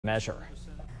measure.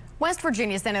 West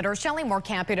Virginia Senator Shelley Moore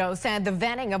Capito said the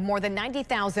vetting of more than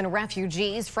 90,000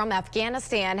 refugees from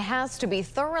Afghanistan has to be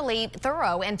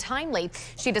thorough and timely.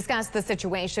 She discussed the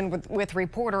situation with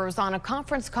reporters on a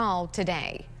conference call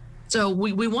today. So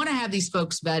we want to have these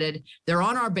folks vetted. They're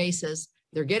on our bases.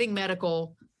 They're getting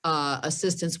medical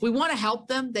assistance. We want to help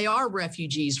them. They are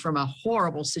refugees from a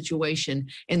horrible situation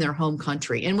in their home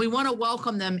country, and we want to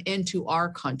welcome them into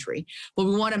our country. But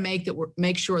we want to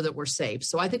make sure that we're safe.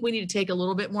 So I think we need to take a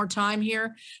little bit more time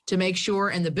here to make sure.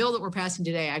 And the bill that we're passing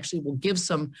today actually will give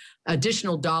some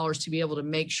additional dollars to be able to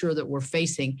make sure that we're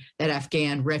facing that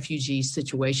Afghan refugee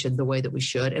situation the way that we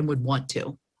should and would want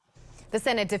to. The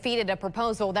Senate defeated a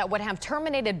proposal that would have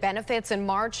terminated benefits in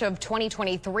March of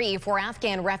 2023 for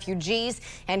Afghan refugees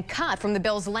and cut from the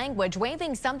bill's language,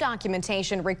 waiving some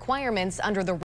documentation requirements under the